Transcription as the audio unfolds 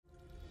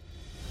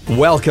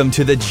Welcome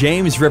to the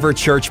James River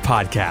Church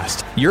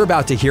podcast. You're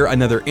about to hear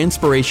another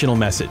inspirational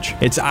message.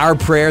 It's our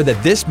prayer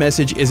that this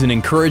message is an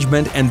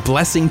encouragement and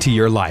blessing to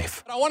your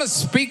life. I want to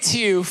speak to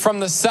you from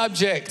the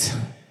subject,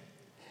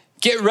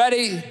 get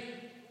ready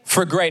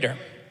for greater.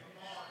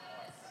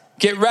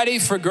 Get ready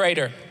for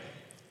greater.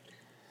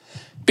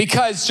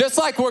 Because just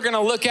like we're going to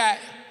look at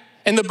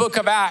in the book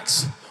of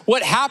Acts,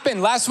 what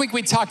happened, last week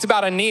we talked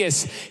about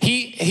Aeneas.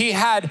 He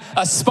had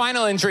a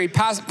spinal injury,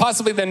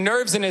 possibly the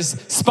nerves in his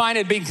spine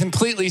had been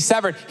completely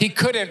severed. He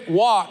couldn't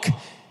walk,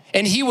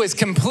 and he was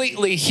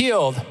completely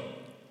healed.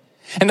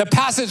 And the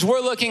passage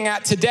we're looking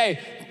at today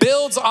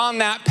builds on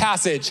that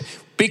passage.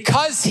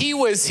 Because he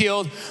was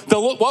healed,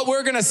 what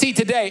we're going to see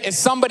today is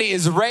somebody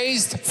is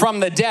raised from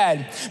the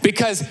dead,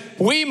 because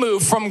we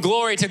move from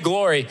glory to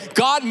glory.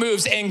 God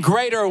moves in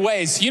greater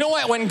ways. You know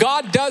what? When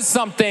God does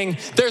something,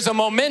 there's a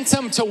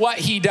momentum to what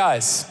he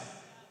does.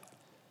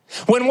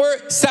 When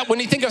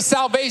you think of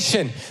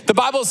salvation, the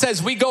Bible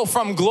says we go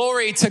from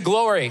glory to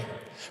glory.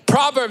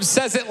 Proverbs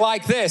says it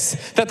like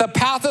this, that the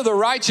path of the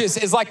righteous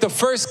is like the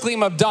first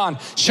gleam of dawn,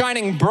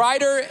 shining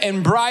brighter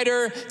and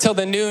brighter till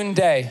the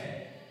noonday.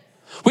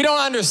 We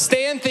don't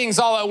understand things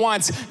all at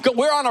once.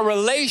 We're on a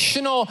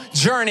relational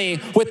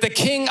journey with the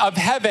King of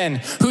Heaven,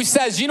 who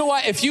says, you know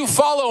what? If you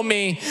follow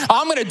me,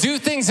 I'm going to do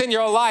things in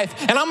your life,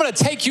 and I'm going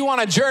to take you on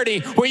a journey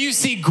where you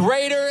see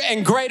greater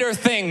and greater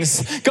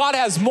things. God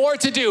has more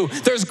to do.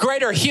 There's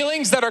greater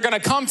healings that are going to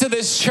come to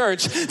this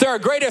church. There are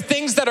greater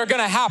things that are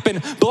going to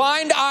happen.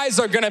 Blind eyes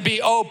are going to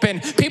be open.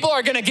 People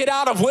are going to get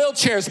out of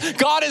wheelchairs.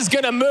 God is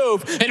going to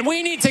move, and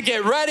we need to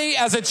get ready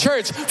as a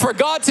church for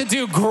God to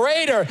do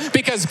greater,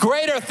 because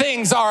greater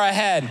things are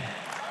ahead.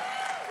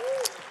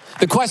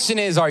 The question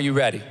is, are you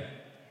ready?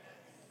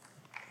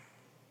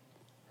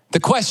 The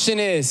question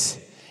is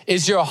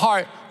your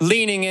heart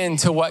leaning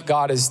into what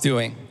God is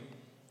doing?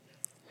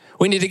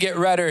 We need to get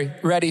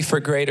ready for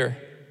greater.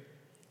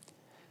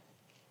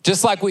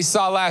 Just like we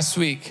saw last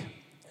week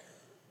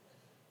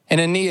in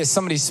Aeneas,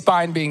 somebody's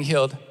spine being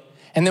healed.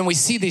 And then we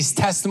see these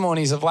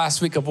testimonies of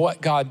last week of what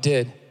God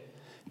did.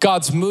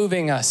 God's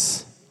moving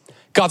us.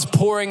 God's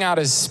pouring out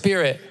his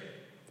Spirit.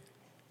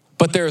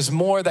 But there's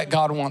more that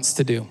God wants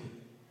to do.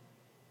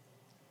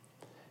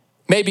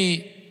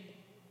 Maybe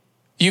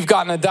you've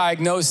gotten a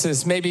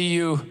diagnosis. Maybe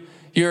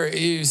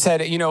you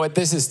said, you know what,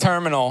 this is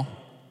terminal.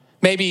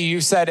 Maybe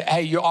you said,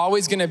 hey, you're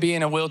always going to be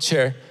in a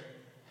wheelchair.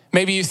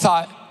 Maybe you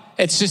thought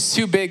it's just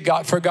too big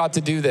for God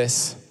to do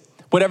this.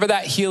 Whatever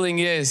that healing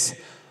is,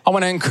 I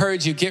want to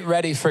encourage you, get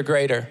ready for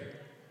greater.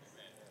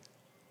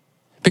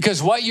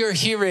 Because what you're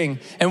hearing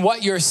and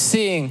what you're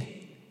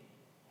seeing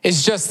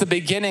is just the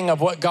beginning of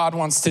what God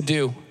wants to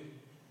do.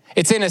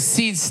 It's in a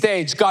seed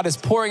stage. God is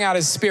pouring out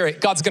his Spirit.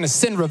 God's going to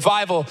send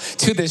revival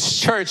to this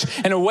church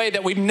in a way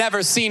that we've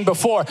never seen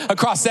before.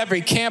 Across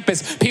every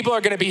campus, people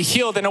are going to be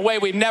healed in a way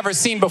we've never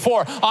seen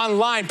before.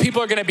 Online,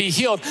 people are going to be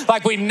healed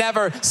like we've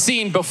never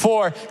seen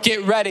before.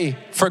 Get ready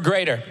for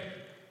greater.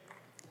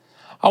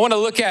 I want to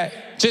look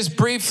at, just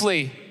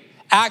briefly,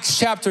 Acts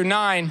chapter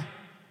 9.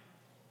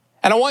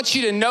 And I want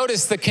you to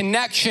notice the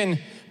connection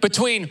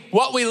between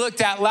what we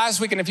looked at last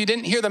week. And if you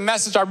didn't hear the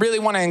message, I really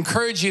want to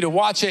encourage you to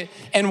watch it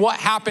and what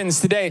happens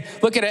today.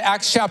 Look at it,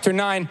 Acts chapter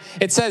 9.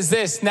 It says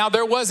this: now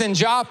there was in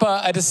Joppa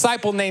a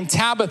disciple named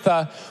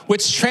Tabitha,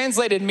 which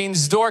translated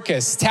means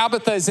Dorcas.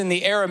 Tabitha is in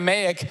the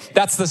Aramaic.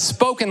 That's the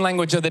spoken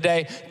language of the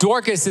day.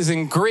 Dorcas is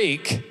in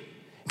Greek.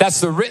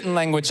 That's the written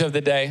language of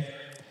the day.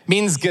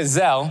 Means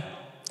gazelle.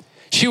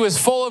 She was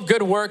full of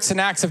good works and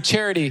acts of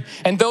charity.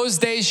 And those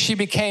days she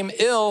became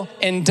ill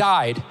and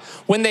died.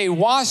 When they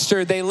washed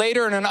her, they laid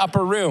her in an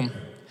upper room.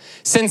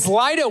 Since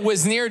Lydda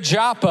was near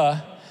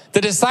Joppa, the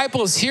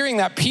disciples, hearing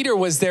that Peter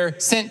was there,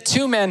 sent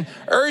 2 men,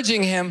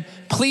 urging him,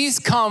 please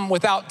come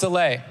without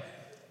delay.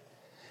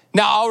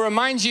 Now I'll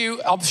remind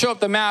you, I'll show up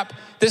the map.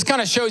 This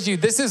kind of shows you,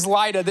 this is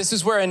Lydda. This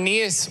is where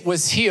Aeneas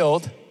was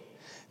healed.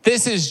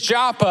 This is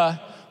Joppa.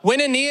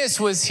 When Aeneas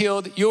was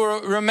healed,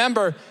 you'll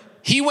remember,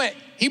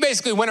 he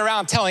basically went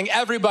around telling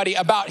everybody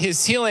about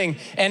his healing,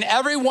 and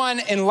everyone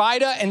in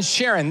Lydda and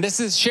Sharon,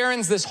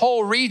 Sharon's this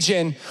whole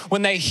region,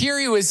 when they hear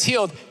he was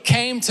healed,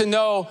 came to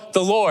know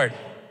the Lord.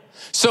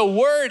 So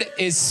word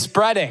is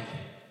spreading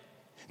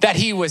that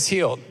he was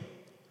healed.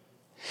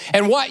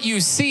 And what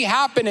you see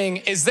happening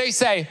is they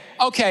say,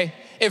 okay,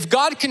 if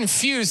God can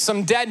fuse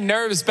some dead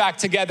nerves back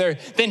together,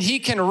 then he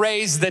can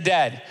raise the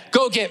dead.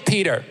 Go get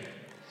Peter.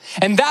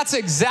 And that's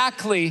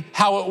exactly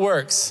how it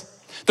works.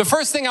 The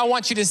first thing I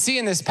want you to see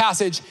in this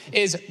passage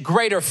is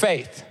greater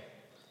faith.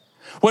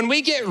 When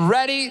we get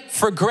ready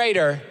for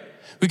greater,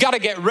 we got to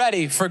get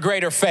ready for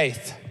greater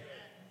faith.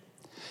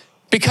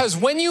 Because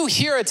when you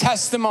hear a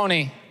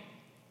testimony,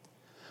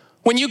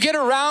 when you get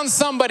around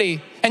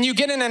somebody and you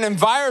get in an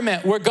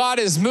environment where God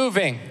is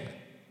moving,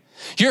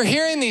 you're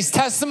hearing these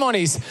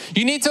testimonies,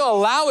 you need to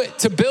allow it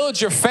to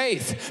build your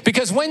faith.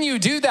 Because when you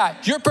do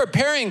that, you're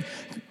preparing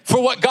for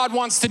what God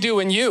wants to do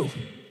in you,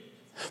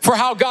 for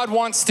how God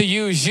wants to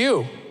use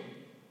you.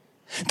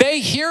 They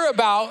hear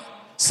about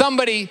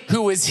somebody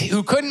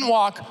who couldn't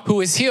walk, who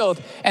was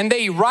healed, and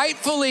they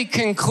rightfully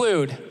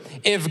conclude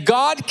If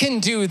God can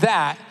do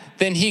that,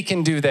 then he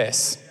can do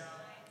this.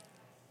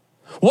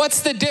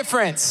 What's the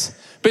difference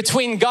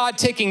between God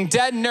taking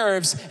dead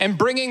nerves and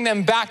bringing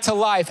them back to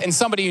life and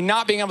somebody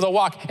not being able to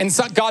walk, and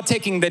God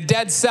taking the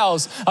dead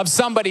cells of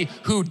somebody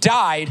who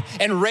died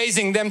and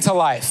raising them to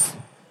life?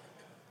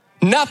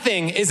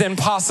 Nothing is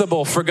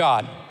impossible for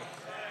God.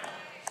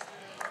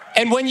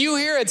 And when you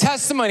hear a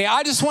testimony,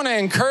 I just want to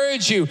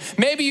encourage you.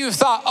 Maybe you've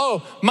thought,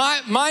 oh,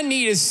 my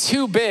need is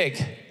too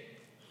big.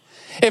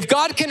 If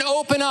God can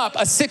open up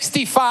a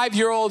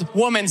 65-year-old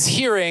woman's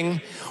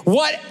hearing,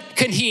 what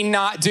can he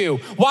not do?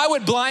 Why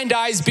would blind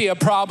eyes be a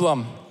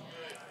problem?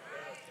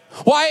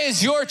 Why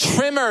is your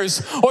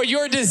tremors or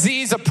your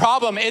disease a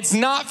problem? It's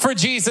not for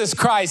Jesus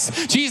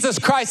Christ. Jesus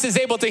Christ is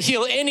able to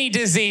heal any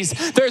disease.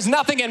 There's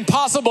nothing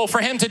impossible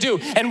for him to do.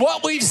 And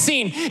what we've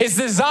seen is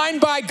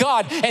designed by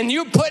God, and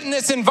you put in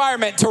this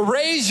environment to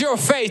raise your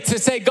faith, to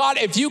say, God,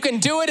 if you can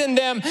do it in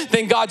them,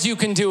 then God, you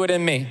can do it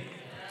in me.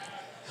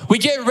 We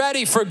get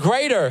ready for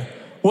greater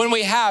when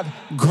we have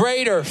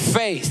greater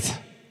faith.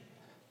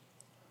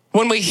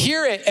 When we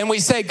hear it and we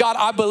say, God,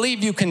 I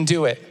believe you can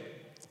do it.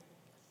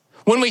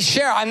 When we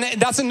share, and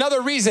that's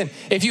another reason,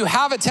 if you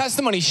have a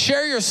testimony,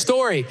 share your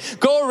story.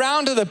 Go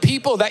around to the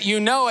people that you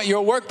know at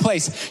your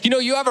workplace. You know,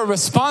 you have a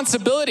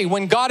responsibility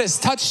when God has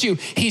touched you.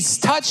 He's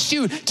touched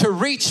you to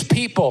reach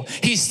people.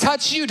 He's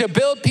touched you to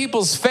build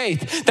people's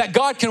faith, that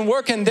God can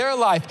work in their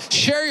life.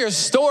 Share your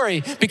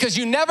story, because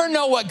you never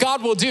know what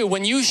God will do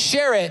when you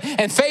share it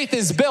and faith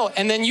is built,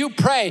 and then you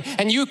pray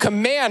and you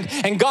command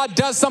and God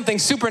does something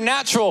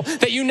supernatural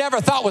that you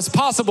never thought was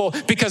possible,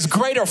 because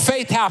greater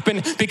faith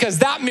happened, because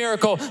that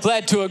miracle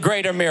led to a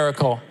greater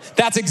miracle.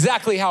 That's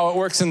exactly how it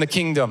works in the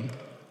kingdom.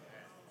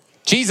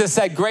 Jesus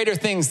said, greater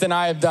things than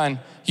I have done,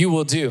 you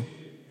will do.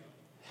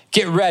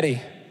 Get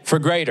ready for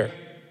greater.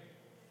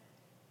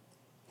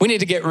 We need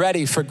to get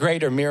ready for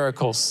greater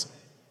miracles.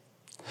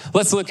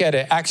 Let's look at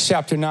it, Acts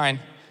chapter 9.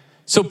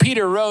 So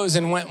Peter rose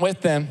and went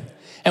with them.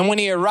 And when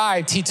he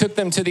arrived, he took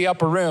them to the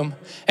upper room,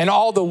 and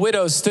all the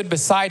widows stood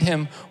beside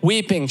him,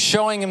 weeping,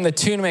 showing him the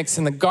tunics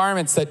and the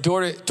garments that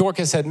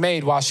Dorcas had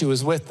made while she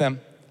was with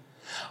them.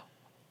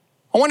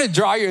 I want to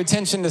draw your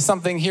attention to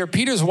something here.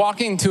 Peter's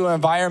walking to an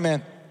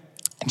environment.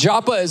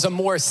 Joppa is a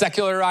more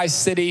secularized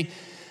city.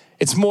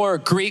 It's more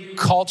Greek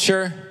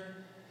culture.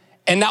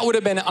 And that would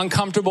have been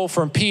uncomfortable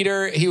for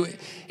Peter. They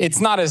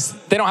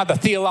don't have the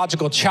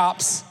theological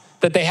chops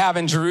that they have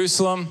in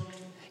Jerusalem.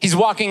 He's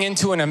walking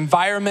into an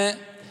environment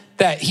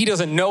that he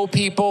doesn't know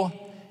people.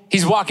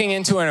 He's walking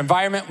into an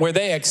environment where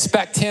they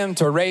expect him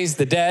to raise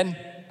the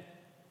dead.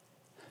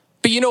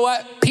 But you know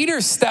what? Peter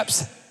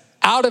steps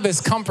out of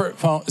his comfort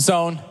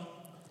zone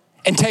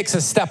and takes a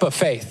step of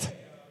faith.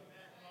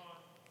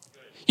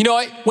 You know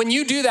what? When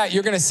you do that,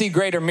 you're going to see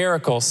greater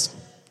miracles.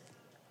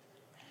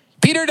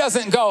 Peter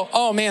doesn't go,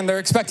 oh man, they're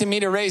expecting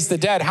me to raise the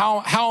dead.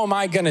 How am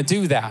I going to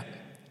do that?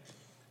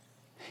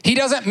 He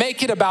doesn't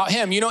make it about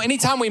him. You know,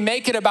 anytime we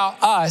make it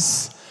about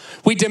us,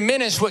 we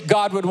diminish what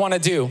God would want to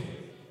do.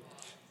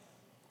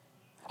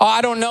 Oh,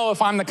 I don't know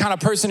if I'm the kind of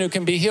person who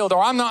can be healed,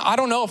 or I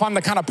don't know if I'm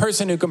the kind of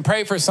person who can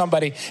pray for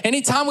somebody.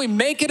 Anytime we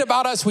make it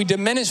about us, we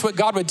diminish what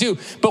God would do.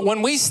 But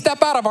when we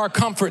step out of our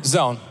comfort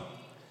zone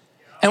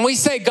and we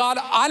say, God,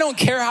 I don't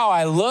care how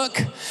I look.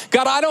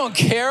 God, I don't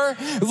care,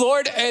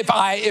 Lord,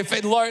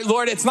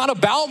 Lord, it's not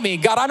about me.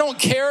 God, I don't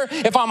care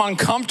if I'm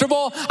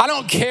uncomfortable. I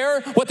don't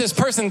care what this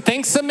person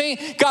thinks of me.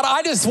 God,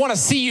 I just want to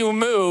see you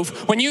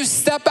move. When you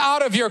step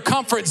out of your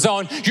comfort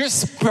zone, you're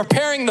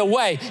preparing the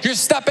way. You're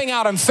stepping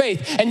out in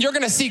faith, and you're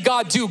going to see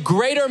God do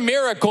greater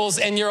miracles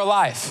in your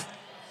life.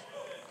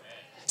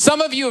 Some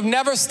of you have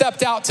never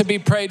stepped out to be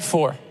prayed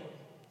for.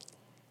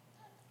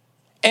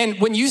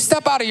 And when you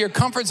step out of your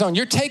comfort zone,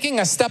 you're taking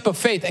a step of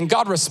faith, and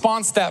God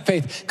responds to that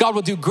faith. God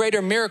will do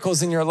greater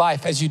miracles in your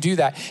life as you do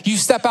that. You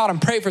step out and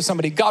pray for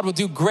somebody, God will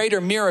do greater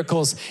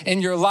miracles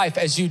in your life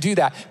as you do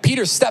that.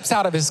 Peter steps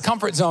out of his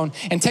comfort zone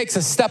and takes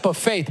a step of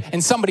faith,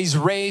 and somebody's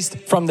raised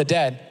from the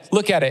dead.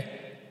 Look at it,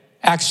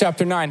 Acts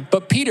chapter 9.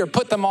 But Peter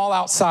put them all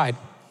outside,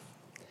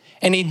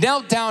 and he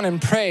knelt down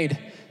and prayed.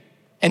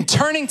 And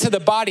turning to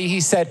the body,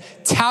 he said,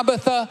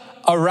 Tabitha,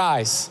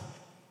 arise.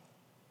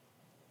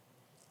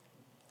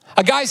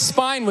 A guy's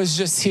spine was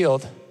just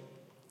healed.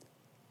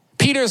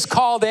 Peter's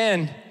called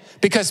in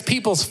because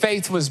people's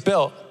faith was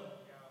built.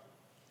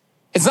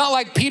 It's not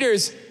like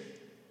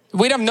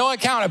we'd have no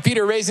account of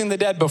Peter raising the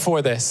dead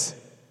before this.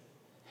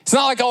 It's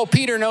not like, oh,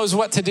 Peter knows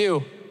what to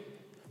do.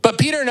 But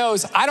Peter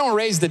knows, I don't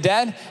raise the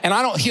dead and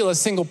I don't heal a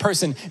single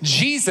person.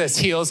 Jesus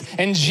heals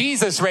and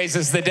Jesus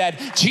raises the dead.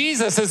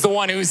 Jesus is the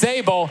one who's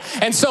able.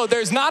 And so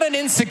there's not an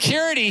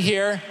insecurity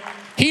here.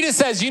 He just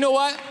says, you know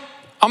what?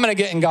 I'm going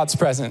to get in God's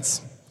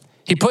presence.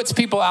 He puts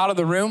people out of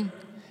the room,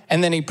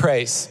 and then he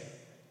prays.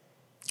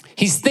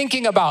 He's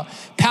thinking about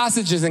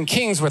passages in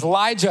Kings with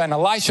Elijah and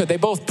Elisha. They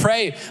both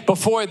pray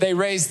before they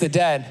raise the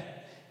dead.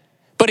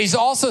 But he's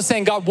also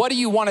saying, God, what do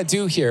you want to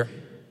do here?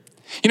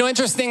 You know,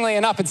 interestingly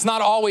enough, it's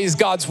not always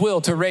God's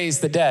will to raise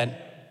the dead.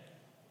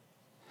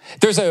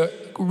 There's a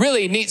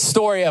really neat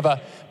story of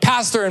a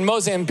pastor in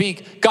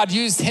Mozambique, God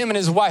used him and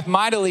his wife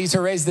mightily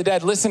to raise the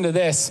dead. Listen to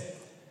this.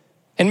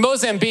 In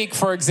Mozambique,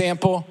 for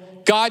example,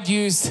 God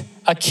used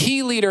a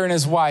key leader and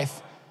his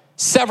wife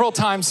several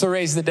times to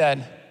raise the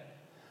dead.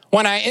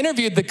 When I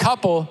interviewed the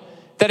couple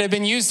that had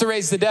been used to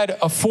raise the dead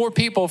of 4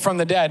 people from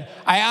the dead,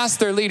 I asked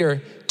their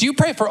leader, do you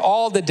pray for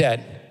all the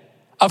dead?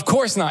 Of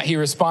course not, he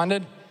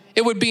responded.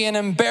 It would be an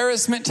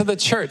embarrassment to the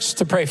church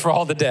to pray for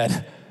all the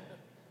dead.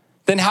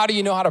 Then how do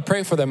you know how to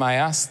pray for them, I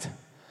asked.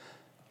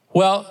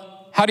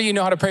 Well, how do you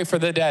know how to pray for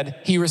the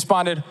dead? He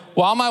responded,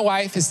 while my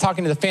wife is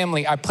talking to the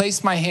family, I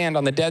place my hand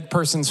on the dead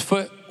person's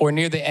foot or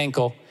near the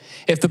ankle.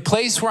 If the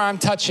place where I'm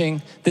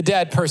touching the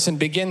dead person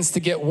begins to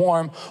get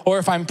warm, or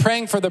if I'm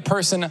praying for the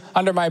person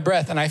under my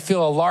breath and I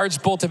feel a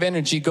large bolt of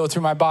energy go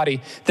through my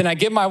body, then I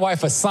give my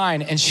wife a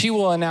sign and she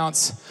will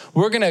announce,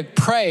 we're gonna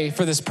pray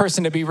for this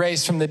person to be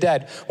raised from the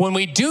dead. When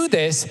we do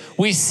this,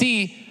 we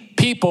see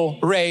people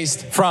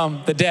raised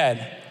from the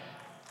dead.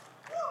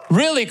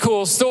 Really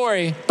cool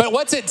story, but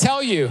what's it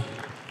tell you?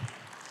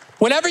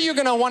 Whenever you're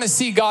gonna wanna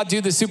see God do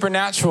the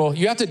supernatural,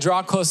 you have to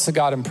draw close to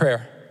God in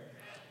prayer.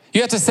 You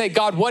have to say,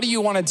 God, what do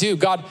you want to do?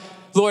 God,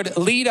 Lord,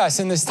 lead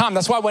us in this time.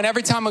 That's why when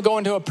every time we go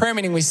into a prayer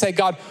meeting, we say,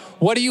 God,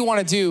 what do you want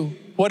to do?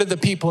 What do the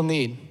people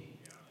need?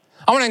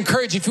 I want to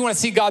encourage you, if you want to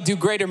see God do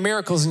greater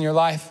miracles in your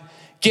life,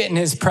 get in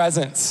his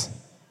presence.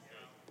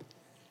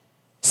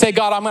 Say,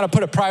 God, I'm going to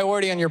put a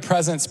priority on your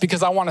presence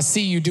because I want to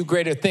see you do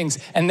greater things.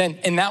 And then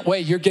in that way,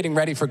 you're getting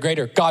ready for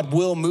greater. God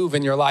will move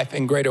in your life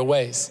in greater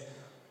ways.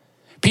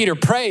 Peter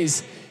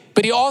prays,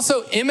 but he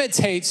also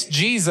imitates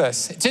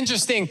Jesus. It's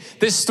interesting.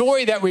 This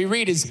story that we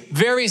read is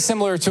very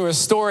similar to a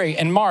story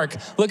in Mark.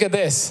 Look at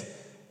this.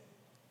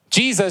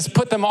 Jesus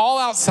put them all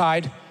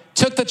outside,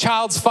 took the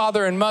child's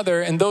father and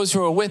mother and those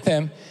who were with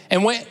him,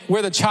 and went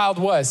where the child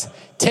was.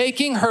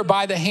 Taking her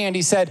by the hand,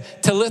 he said,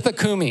 Talitha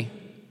Kumi,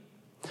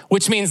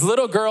 which means,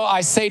 little girl, I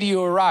say to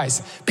you,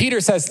 arise.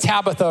 Peter says,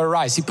 Tabitha,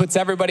 arise. He puts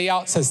everybody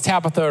out, says,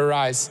 Tabitha,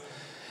 arise.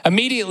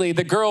 Immediately,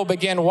 the girl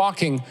began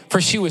walking, for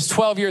she was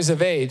 12 years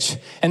of age,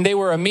 and they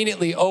were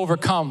immediately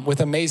overcome with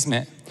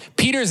amazement.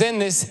 Peter's in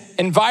this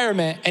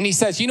environment, and he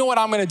says, you know what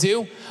I'm going to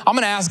do? I'm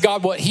going to ask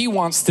God what he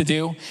wants to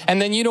do, and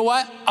then you know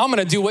what? I'm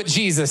going to do what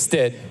Jesus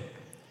did.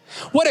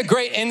 What a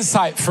great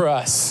insight for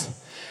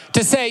us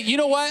to say, you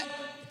know what?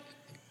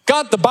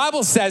 God, the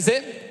Bible says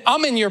it.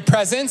 I'm in your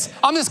presence.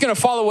 I'm just going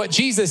to follow what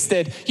Jesus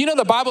did. You know,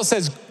 the Bible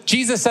says,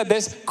 Jesus said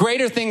this,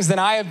 greater things than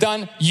I have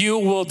done, you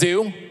will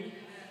do.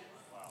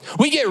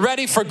 We get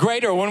ready for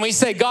greater when we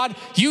say, God,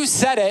 you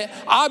said it,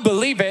 I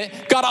believe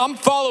it. God, I'm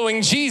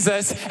following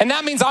Jesus, and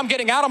that means I'm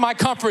getting out of my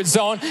comfort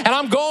zone, and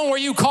I'm going where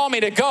you call me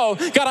to go.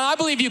 God, I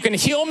believe you can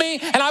heal me,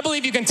 and I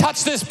believe you can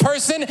touch this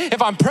person.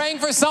 If I'm praying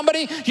for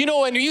somebody, you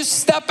know, when you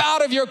step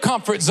out of your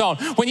comfort zone,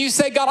 when you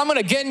say, God, I'm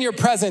gonna get in your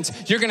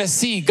presence, you're gonna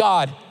see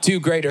God do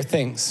greater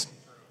things.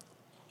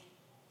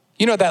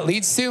 You know what that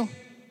leads to?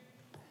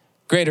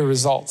 Greater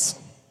results.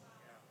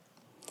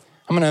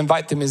 I'm gonna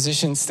invite the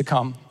musicians to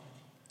come.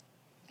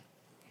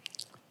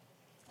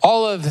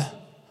 All of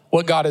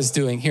what God is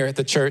doing here at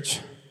the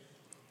church,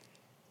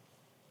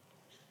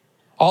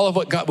 all of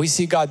what we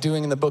see God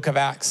doing in the book of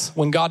Acts,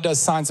 when God does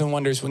signs and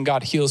wonders, when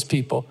God heals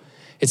people,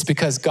 it's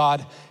because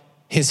God,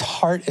 his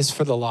heart is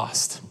for the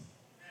lost,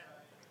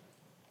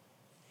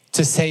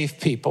 to save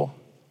people.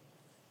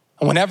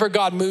 And whenever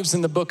God moves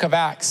in the book of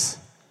Acts,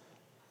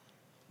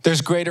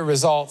 there's greater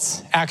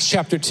results. Acts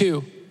chapter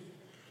 2,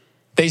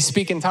 they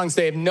speak in tongues.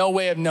 They have no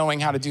way of knowing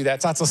how to do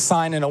that. So that's a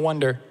sign and a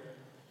wonder.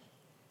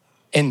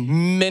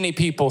 And many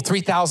people,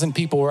 3,000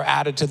 people were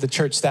added to the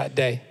church that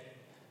day.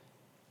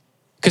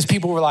 Because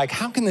people were like,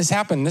 how can this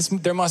happen?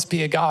 There must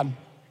be a God.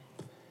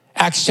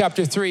 Acts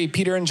chapter 3,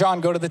 Peter and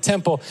John go to the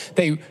temple.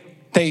 They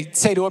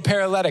say to a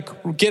paralytic,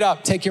 get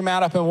up, take your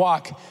mat up and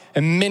walk.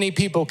 And many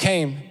people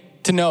came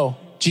to know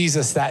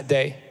Jesus that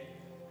day.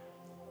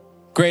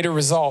 Greater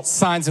results,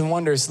 signs and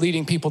wonders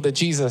leading people to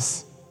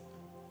Jesus.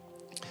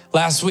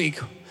 Last week,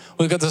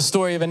 we got the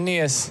story of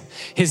Aeneas.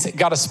 He's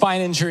got a spine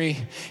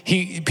injury.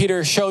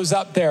 Peter shows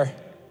up there.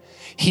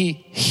 He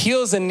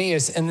heals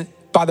Aeneas, and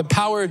by the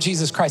power of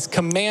Jesus Christ,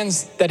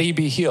 commands that he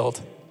be healed.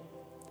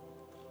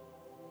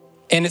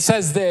 And it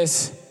says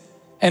this,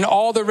 and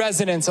all the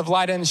residents of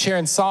Lydda and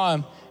Sharon saw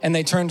him, and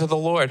they turned to the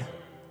Lord.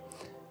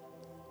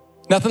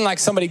 Nothing like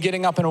somebody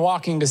getting up and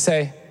walking to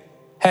say,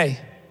 hey,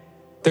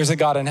 there's a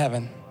God in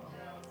heaven.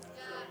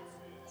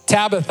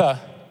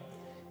 Tabitha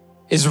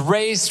is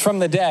raised from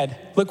the dead.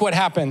 Look what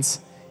happens.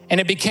 And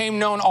it became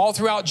known all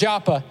throughout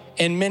Joppa,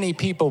 and many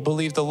people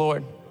believed the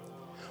Lord.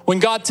 When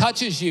God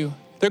touches you,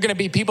 there are gonna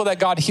be people that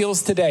God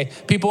heals today,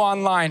 people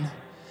online,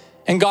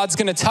 and God's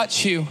gonna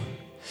touch you.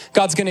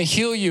 God's gonna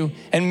heal you,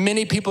 and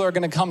many people are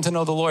gonna come to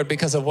know the Lord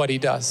because of what he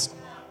does.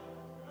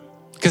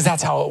 Because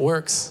that's how it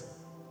works.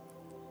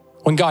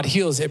 When God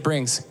heals, it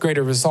brings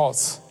greater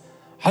results.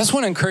 I just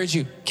wanna encourage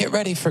you, get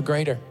ready for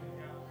greater.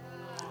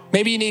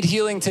 Maybe you need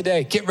healing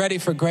today. Get ready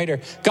for greater.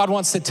 God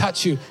wants to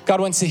touch you.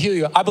 God wants to heal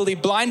you. I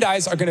believe blind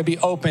eyes are going to be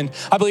opened.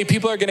 I believe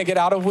people are going to get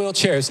out of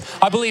wheelchairs.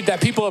 I believe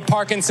that people with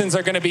Parkinson's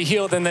are going to be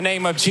healed in the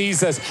name of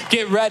Jesus.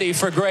 Get ready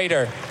for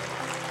greater.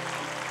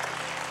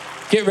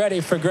 Get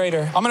ready for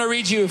greater. I'm going to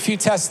read you a few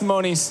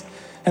testimonies,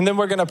 and then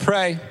we're going to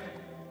pray.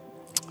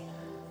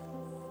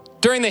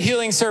 During the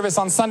healing service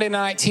on Sunday the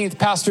 19th,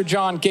 Pastor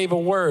John gave a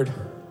word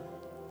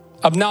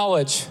of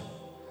knowledge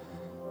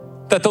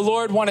that the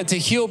Lord wanted to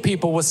heal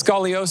people with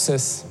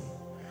scoliosis.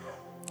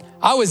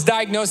 I was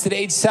diagnosed at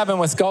age 7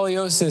 with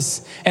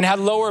scoliosis and had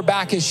lower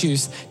back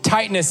issues,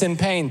 tightness and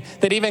pain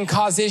that even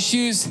caused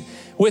issues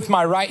with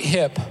my right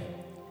hip.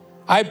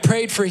 I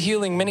prayed for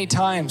healing many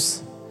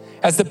times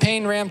as the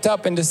pain ramped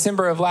up in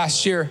December of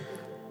last year.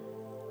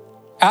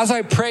 As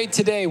I prayed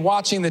today,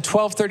 watching the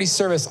 12:30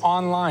 service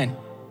online,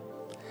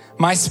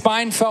 my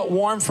spine felt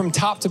warm from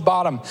top to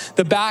bottom.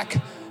 The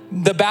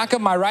back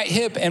of my right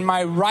hip and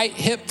my right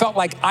hip felt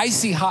like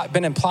icy hot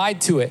been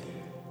applied to it.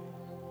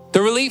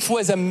 The relief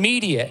was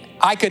immediate.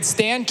 I could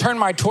stand, turn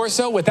my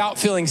torso without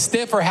feeling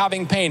stiff or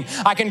having pain.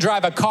 I can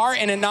drive a car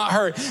and it not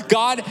hurt.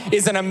 God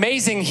is an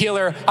amazing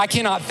healer. I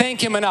cannot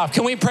thank him enough.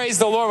 Can we praise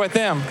the Lord with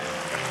him?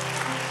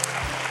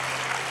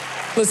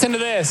 Listen to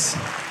this.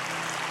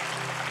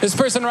 This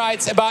person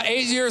writes, about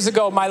 8 years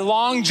ago, my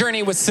long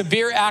journey with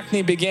severe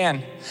acne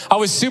began. I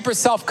was super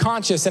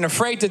self-conscious and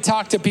afraid to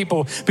talk to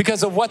people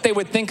because of what they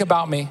would think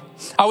about me.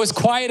 I was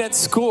quiet at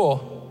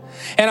school,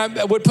 and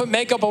I would put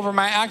makeup over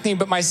my acne,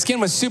 but my skin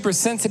was super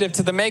sensitive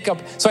to the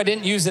makeup, so I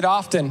didn't use it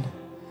often.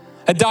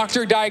 A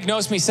doctor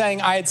diagnosed me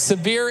saying I had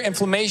severe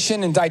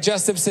inflammation in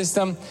digestive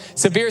system,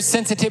 severe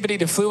sensitivity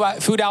to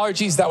food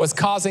allergies that was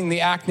causing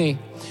the acne.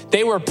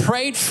 They were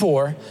prayed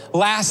for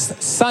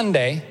last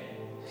Sunday,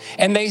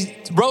 and they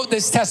wrote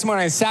this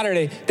testimony on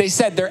Saturday. They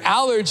said their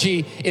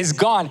allergy is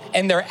gone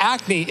and their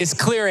acne is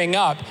clearing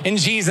up in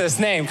Jesus'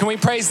 name. Can we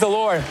praise the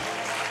Lord?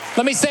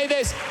 Let me say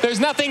this. There's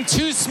nothing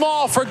too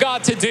small for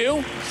God to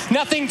do,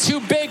 nothing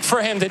too big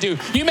for him to do.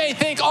 You may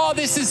think, oh,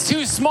 this is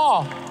too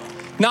small.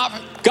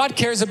 God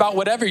cares about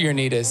whatever your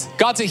need is.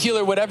 God's a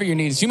healer, whatever your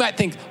need is. You might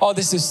think, oh,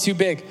 this is too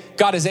big.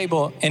 God is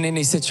able in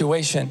any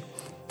situation.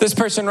 This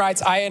person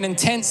writes, I had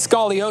intense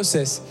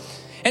scoliosis.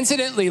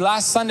 Incidentally,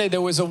 last Sunday, there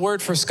was a word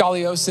for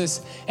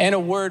scoliosis and a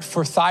word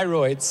for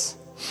thyroids.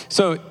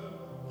 So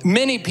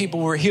many people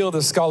were healed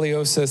of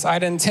scoliosis. I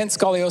had intense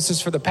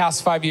scoliosis for the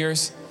past 5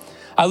 years.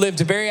 I lived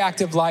a very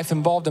active life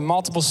involved in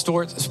multiple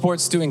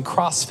sports, doing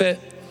CrossFit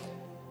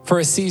for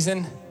a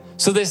season.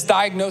 So this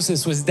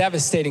diagnosis was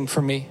devastating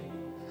for me.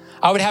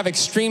 I would have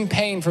extreme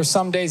pain for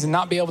some days and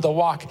not be able to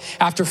walk.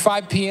 After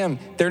 5 p.m.,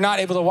 they're not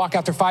able to walk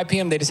after 5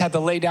 p.m. They just had to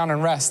lay down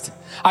and rest.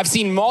 I've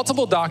seen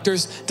multiple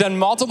doctors, done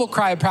multiple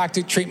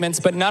chiropractic treatments,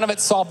 but none of it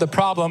solved the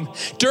problem.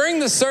 During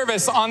the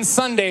service on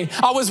Sunday,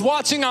 I was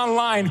watching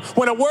online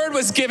when a word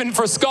was given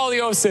for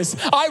scoliosis.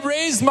 I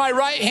raised my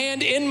right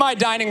hand in my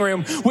dining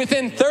room.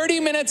 Within 30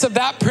 minutes of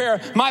that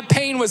prayer, my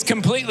pain was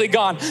completely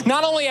gone.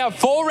 Not only have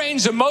full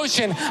range of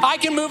motion, I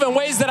can move in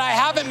ways that I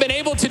haven't been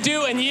able to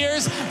do in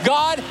years.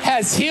 God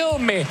has healed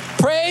me.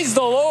 Praise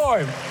the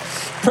Lord.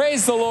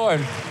 Praise the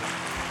Lord.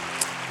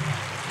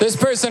 This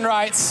person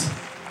writes,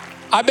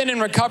 I've been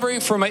in recovery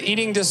from an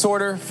eating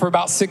disorder for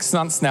about 6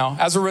 months now.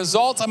 As a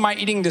result of my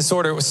eating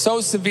disorder, it was so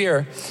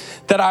severe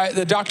that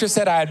the doctor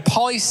said I had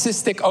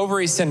polycystic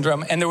ovary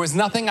syndrome and there was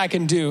nothing I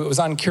can do. It was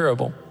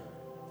incurable.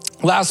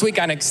 Last week,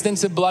 I had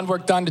extensive blood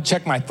work done to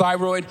check my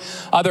thyroid,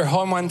 other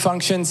hormone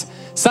functions.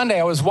 Sunday,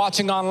 I was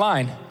watching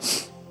online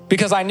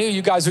because I knew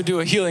you guys would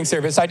do a healing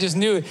service. I just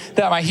knew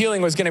that my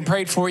healing was getting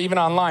prayed for even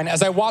online.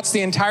 As I watched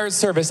the entire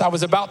service, I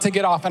was about to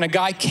get off and a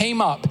guy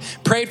came up,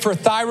 prayed for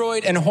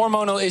thyroid and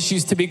hormonal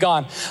issues to be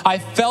gone. I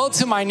fell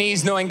to my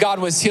knees knowing God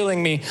was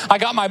healing me. I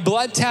got my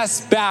blood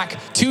tests back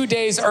 2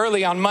 days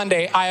early on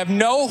Monday. I have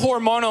no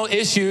hormonal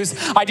issues.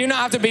 I do not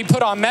have to be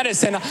put on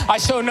medicine. I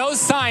show no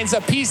signs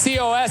of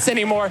PCOS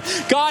anymore.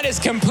 God has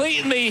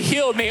completely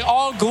healed me.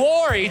 All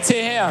glory to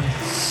him.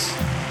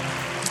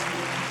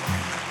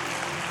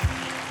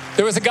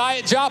 There was a guy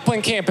at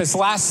Joplin campus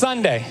last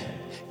Sunday,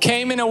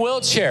 came in a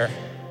wheelchair,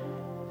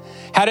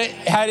 had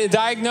a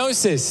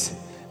diagnosis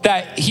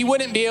that he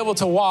wouldn't be able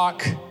to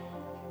walk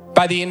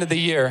by the end of the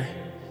year.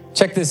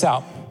 Check this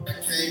out. I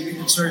came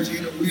into church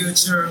in a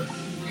wheelchair,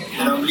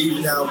 and I'm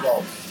leaving out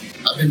walking.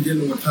 I've been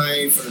dealing with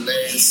pain for the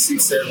last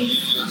 6-7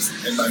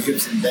 years in my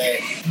hips and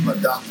back. My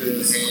doctor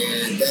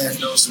had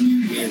diagnosed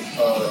me with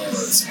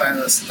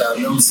spinal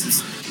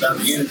stenosis. By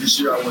the end of this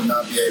year, I would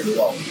not be able to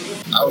walk.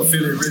 I was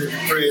feeling really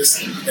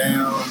depressed and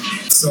down.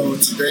 So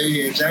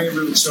today at James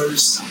River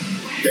Church,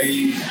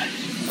 they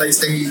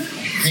placed their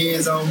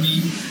hands on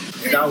me,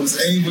 and I was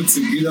able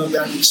to get up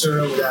out the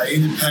chair without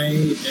any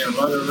pain and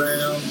run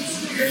around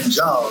and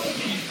jog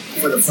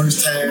for the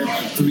first time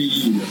in 3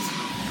 years.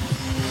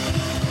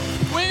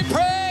 We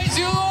praise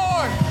you,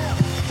 Lord.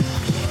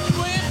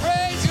 We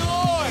praise you,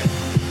 Lord.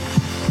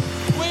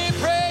 We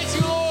praise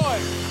you, Lord.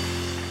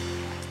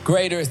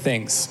 Greater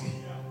things.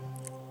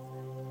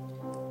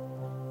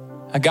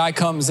 A guy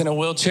comes in a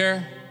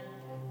wheelchair,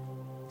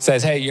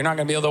 says, hey, you're not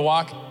gonna be able to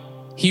walk.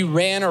 He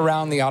ran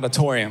around the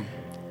auditorium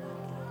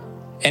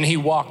and he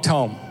walked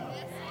home.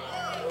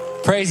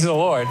 Praise the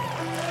Lord.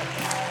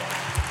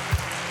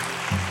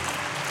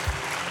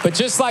 But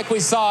just like we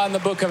saw in the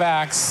book of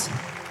Acts,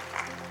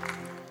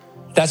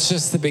 that's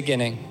just the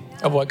beginning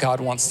of what God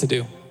wants to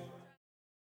do.